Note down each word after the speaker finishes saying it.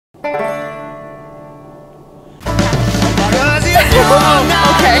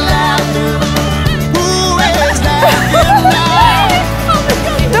Okay.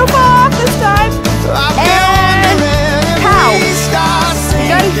 Don't fall off this time. And pow!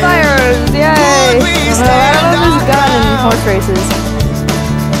 Gunfires! Yay! I don't know if there's a gun in horse races.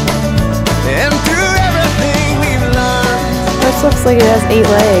 This looks like it has 8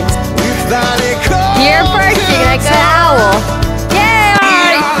 legs. You're first, you're like an owl. Yay!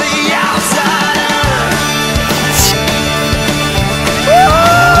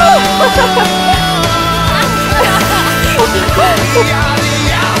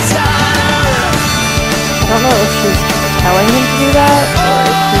 I don't know if she's telling him to do that, or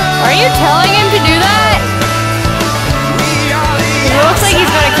if she's... Are you telling him to do that? It looks like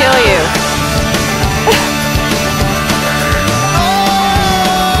he's gonna kill you.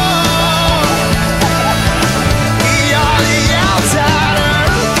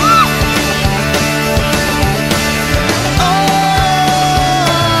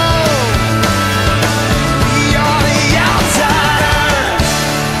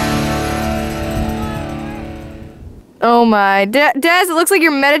 Oh my, Daz, it looks like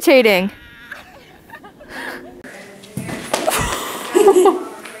you're meditating.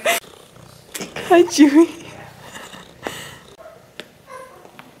 Hi, Chewy.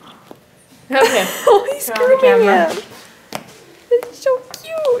 Okay. Oh, he's grooming him. It's so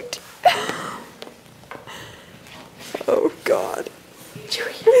cute. Oh God.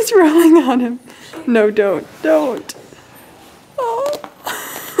 Chewy, he's rolling on him. No, don't. Oh.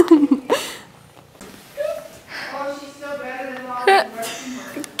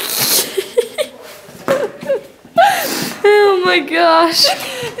 Oh my gosh.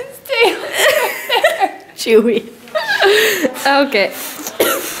 Stay there. Chewy. Okay.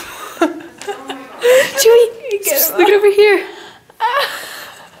 Chewy, just look over here.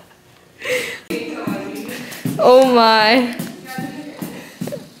 Oh my.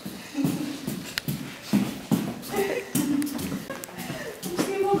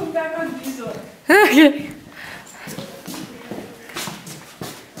 Okay.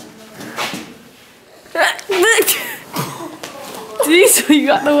 Diesel, you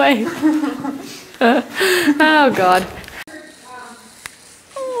got in the way. Oh God.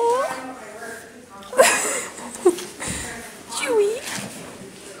 Chewy.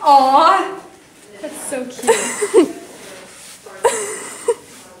 Aww. That's so cute.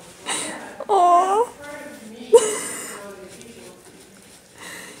 Aww.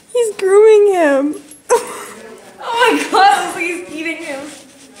 He's grooming him. Oh my God, it looks like he's eating him.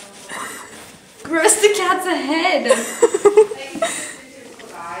 Gross the cat's ahead.